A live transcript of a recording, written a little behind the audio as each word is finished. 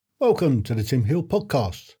Welcome to the Tim Hill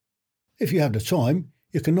podcast. If you have the time,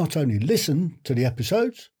 you can not only listen to the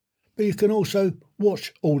episodes, but you can also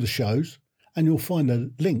watch all the shows, and you'll find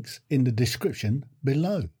the links in the description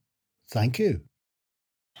below. Thank you.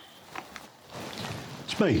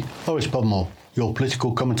 It's me, Horace, your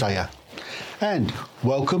political commentator, and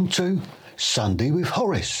welcome to Sunday with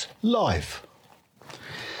Horace, live.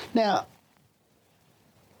 Now,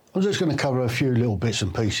 I'm just going to cover a few little bits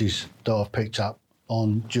and pieces that I've picked up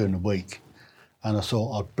on during the week, and I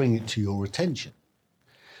thought I'd bring it to your attention.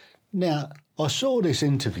 Now, I saw this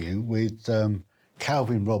interview with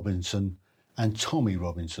Calvin Robinson and Tommy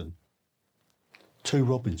Robinson. Two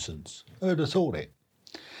Robinsons. Who'd have thought it?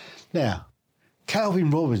 Now, Calvin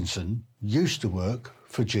Robinson used to work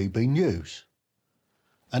for GB News,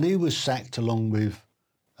 and he was sacked along with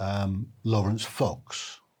Lawrence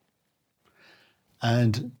Fox.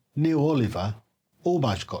 And Neil Oliver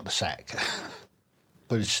almost got the sack,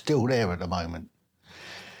 but it's still there at the moment.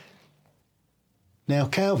 Now,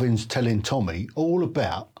 Calvin's telling Tommy all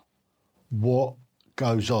about what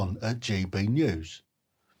goes on at GB News.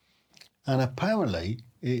 And apparently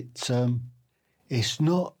it's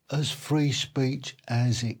not as free speech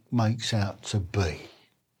as it makes out to be.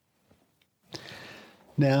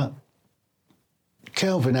 Now,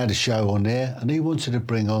 Calvin had a show on there and he wanted to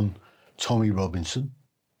bring on Tommy Robinson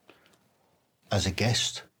as a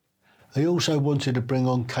guest. He also wanted to bring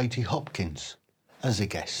on Katie Hopkins as a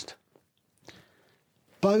guest.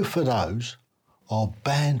 Both of those are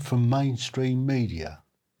banned from mainstream media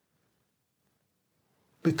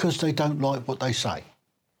because they don't like what they say.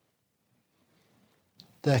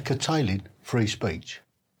 They're curtailing free speech.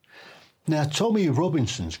 Now, Tommy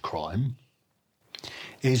Robinson's crime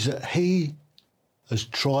is that he has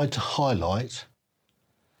tried to highlight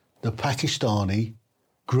the Pakistani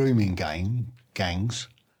grooming gangs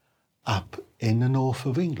up in the north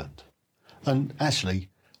of England, and actually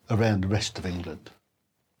around the rest of England.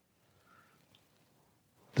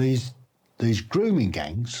 These grooming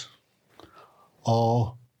gangs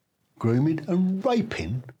are grooming and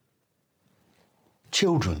raping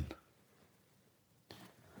children.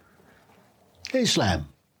 Islam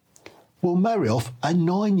will marry off a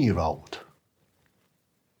 9-year-old.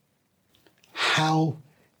 How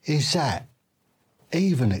is that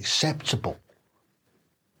even acceptable?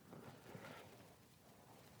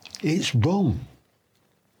 It's wrong.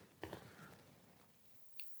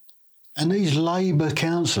 And these Labour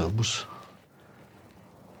councils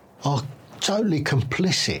are totally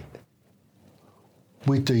complicit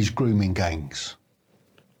with these grooming gangs.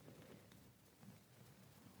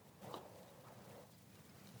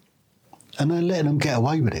 And they're letting them get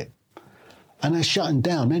away with it. And they're shutting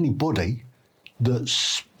down anybody that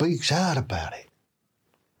speaks out about it.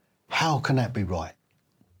 How can that be right?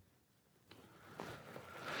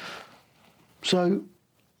 So,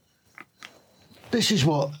 this is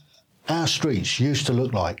what our streets used to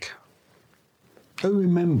look like. Who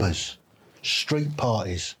remembers street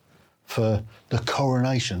parties for the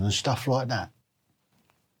coronation and stuff like that?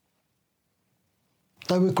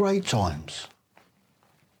 They were great times.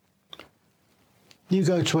 You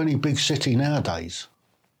go to any big city nowadays,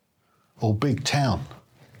 or big town,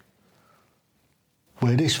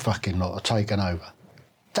 where this fucking lot are taken over.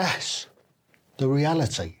 That's the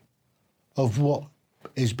reality of what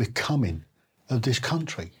is becoming of this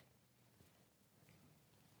country.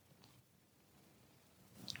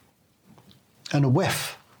 And the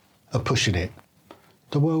WEF are pushing it,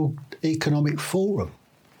 the World Economic Forum.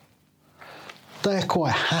 They're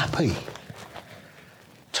quite happy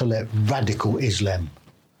to let radical Islam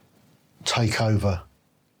take over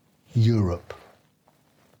Europe.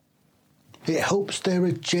 It helps their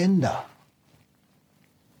agenda.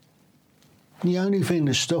 The only thing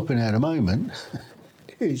that's stopping at the moment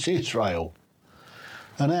is Israel.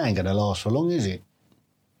 And that ain't going to last for long, is it?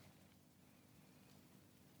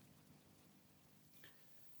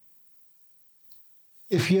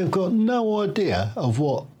 If you've got no idea of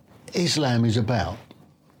what Islam is about,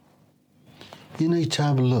 you need to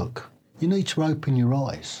have a look. You need to open your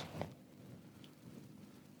eyes.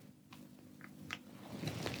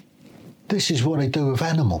 This is what they do with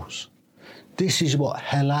animals. This is what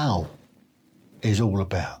halal is all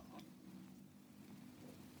about.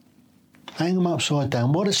 Hang them upside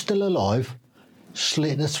down while they're still alive,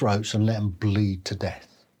 slit their throats and let them bleed to death.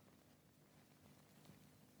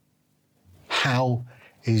 How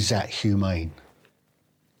is that humane?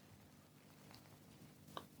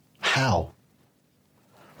 How?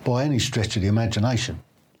 By any stretch of the imagination.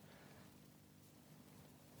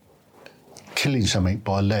 Killing something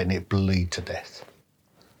by letting it bleed to death.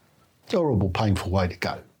 Horrible, painful way to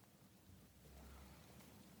go.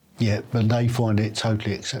 Yeah, but they find it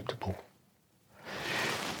totally acceptable.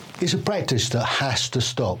 It's a practice that has to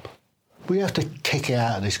stop. We have to kick it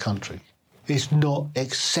out of this country. It's not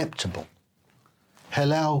acceptable.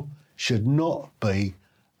 Halal should not be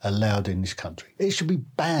allowed in this country. It should be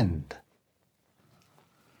banned.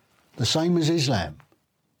 The same as Islam.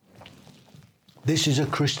 This is a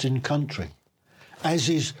Christian country, as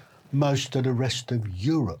is most of the rest of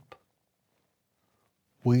Europe.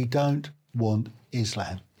 We don't want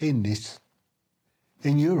Islam in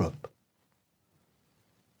Europe.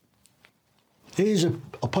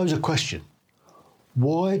 I'll pose a question.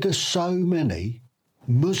 Why do so many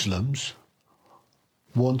Muslims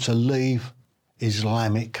want to leave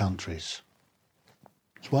Islamic countries?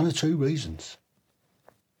 It's one of two reasons.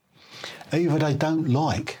 Either they don't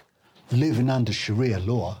like living under Sharia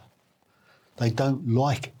law, they don't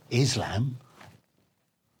like Islam,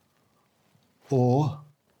 or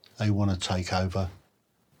they want to take over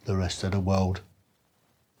the rest of the world.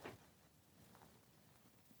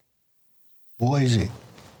 What is it?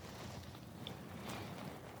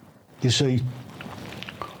 You see,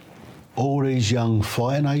 all these young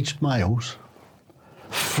fighting-aged males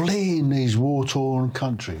fleeing these war-torn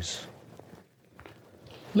countries,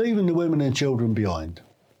 leaving the women and children behind.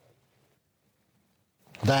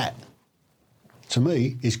 That, to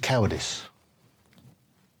me, is cowardice.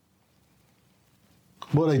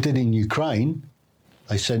 What they did in Ukraine,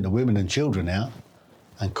 they sent the women and children out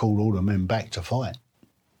and called all the men back to fight.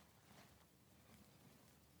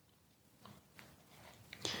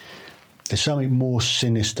 There's something more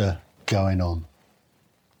sinister going on.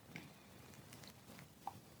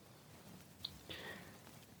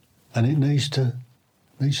 And it needs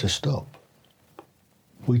to stop.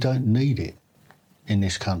 We don't need it in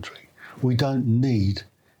this country. We don't need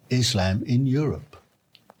Islam in Europe.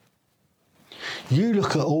 You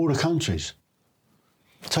look at all the countries.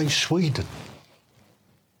 Take Sweden.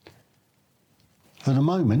 At the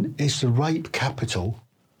moment, it's the rape capital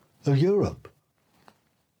of Europe.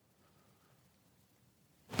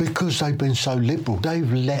 Because they've been so liberal,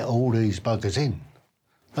 they've let all these buggers in.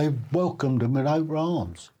 They've welcomed them with open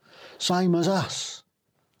arms. Same as us.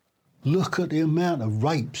 Look at the amount of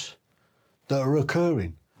rapes that are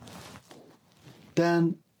occurring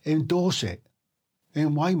down in Dorset,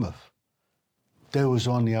 in Weymouth. There was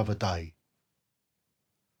one the other day.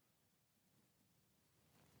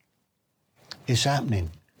 It's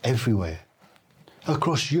happening everywhere.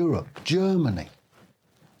 Across Europe, Germany.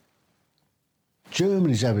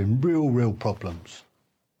 Germany's having real problems.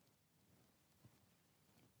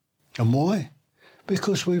 And why?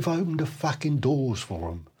 Because we've opened the fucking doors for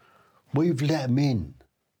them. We've let them in.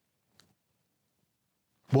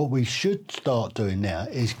 What we should start doing now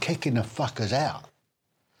is kicking the fuckers out,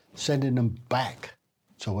 sending them back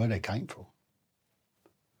to where they came from.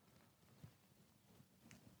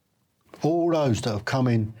 All those that have come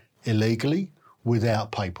in illegally,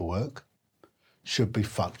 without paperwork, should be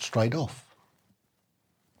fucked straight off.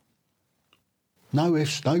 No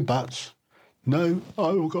ifs, no buts. No,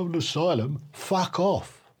 I've got an asylum. Fuck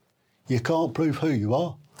off. You can't prove who you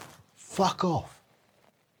are. Fuck off.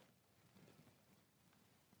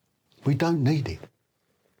 We don't need it.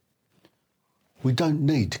 We don't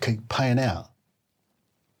need to keep paying out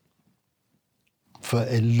for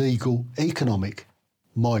illegal economic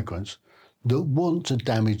migrants that want to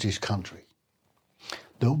damage this country,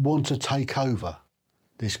 that want to take over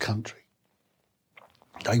this country.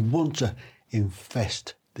 They want to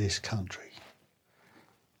infest this country.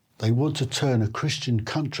 They want to turn a Christian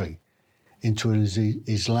country into an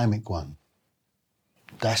Islamic one.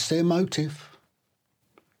 That's their motive.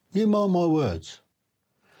 You mind my words.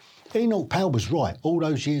 Enoch Powell was right all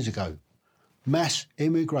those years ago. Mass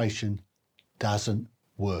immigration doesn't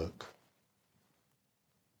work.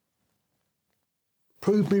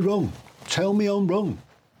 Prove me wrong. Tell me I'm wrong.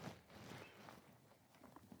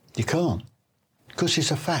 You can't, because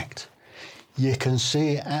it's a fact. You can see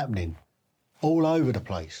it happening all over the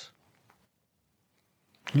place.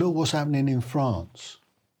 Look what's happening in France.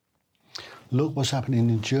 Look what's happening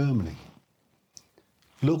in Germany.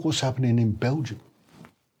 Look what's happening in Belgium.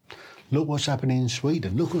 Look what's happening in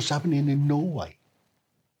Sweden. Look what's happening in Norway.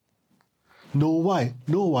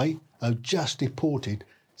 Norway have just deported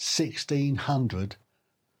 1,600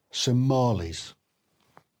 Somalis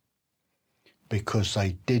because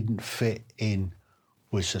they didn't fit in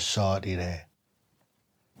with society there,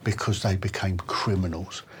 because they became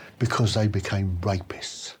criminals, because they became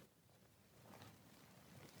rapists.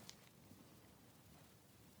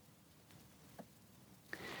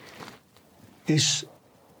 It's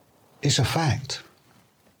a fact.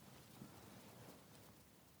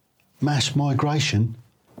 Mass migration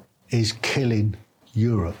is killing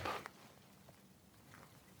Europe.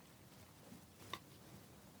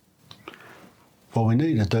 What we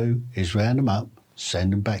need to do is round them up,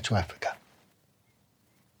 send them back to Africa,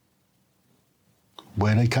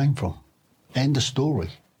 where they came from. End of story.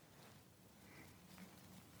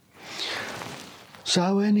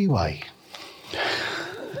 So anyway,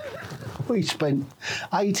 we spent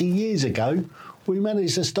 80 years ago, we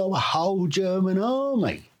managed to stop a whole German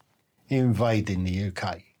army invading the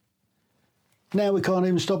UK. Now we can't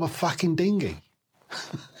even stop a fucking dinghy.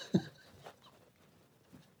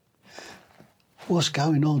 What's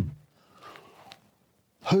going on?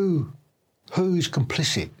 Who's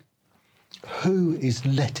complicit? Who is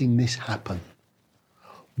letting this happen?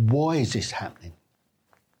 Why is this happening?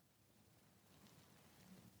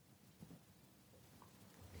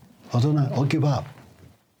 I don't know. I'll give up.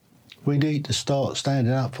 We need to start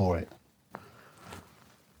standing up for it.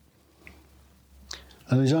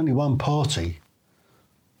 And there's only one party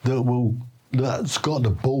that's got the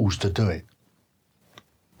balls to do it.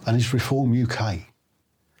 And it's Reform UK.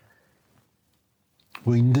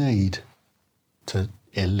 We need to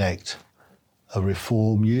elect a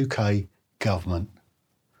Reform UK government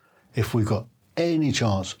if we've got any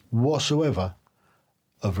chance whatsoever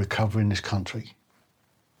of recovering this country,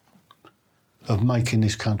 of making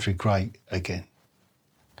this country great again.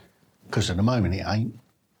 Because at the moment it ain't.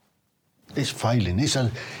 It's failing. It's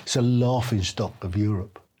a laughing stock of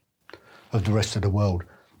Europe, of the rest of the world.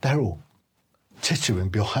 They're all tittering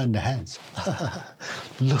behind their hands.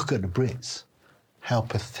 Look at the Brits, how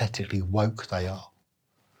pathetically woke they are.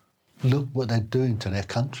 Look what they're doing to their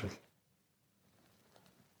country.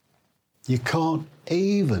 You can't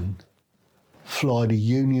even fly the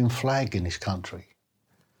Union flag in this country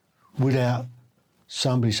without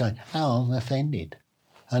somebody saying, oh, I'm offended.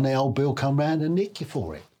 And the old bill come round and nick you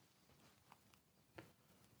for it.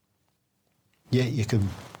 Yet you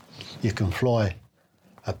can fly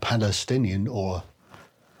a Palestinian or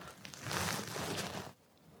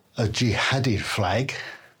a jihadi flag,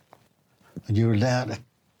 and you're allowed to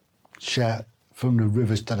shout from the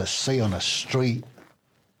rivers to the sea on a street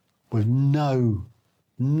with no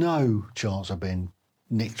chance of being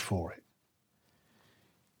nicked for it.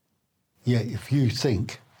 Yet if you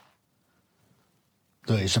think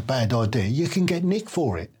that it's a bad idea, you can get nicked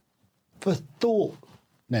for it. For thought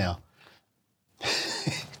now.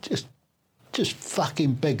 Just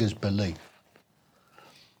fucking beggars belief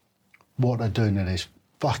what they're doing in this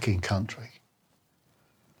fucking country.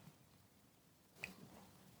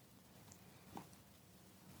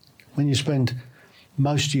 When you spend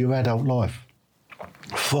most of your adult life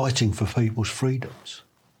fighting for people's freedoms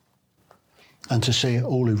and to see it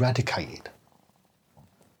all eradicated,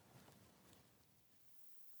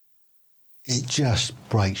 it just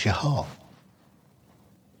breaks your heart.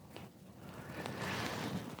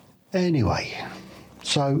 Anyway,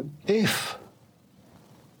 so if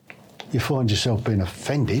you find yourself being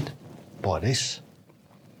offended by this,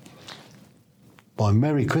 by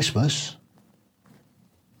Merry Christmas,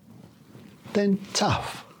 then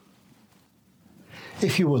tough.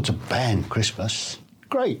 If you want to ban Christmas,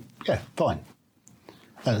 great, yeah, fine.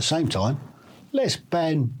 At the same time, let's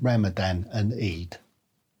ban Ramadan and Eid.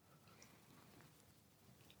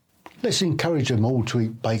 Let's encourage them all to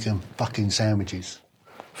eat bacon fucking sandwiches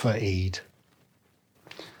for Eid,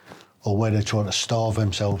 or where they're trying to starve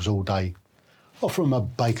themselves all day, offer them a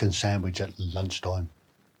bacon sandwich at lunchtime.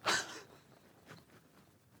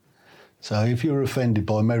 So if you're offended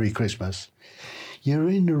by Merry Christmas, you're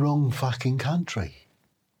in the wrong fucking country.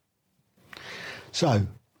 So,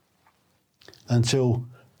 until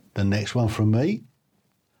the next one from me,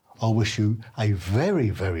 I wish you a very,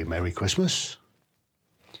 very Merry Christmas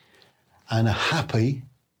and a happy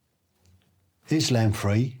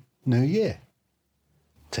Islam-free New Year.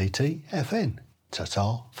 TTFN.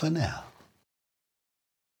 Ta-ta for now.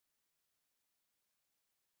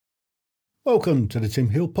 Welcome to the Tim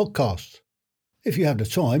Hill Podcast. If you have the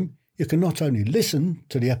time, you can not only listen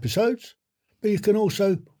to the episodes, but you can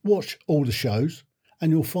also watch all the shows, and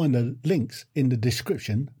you'll find the links in the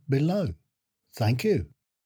description below. Thank you.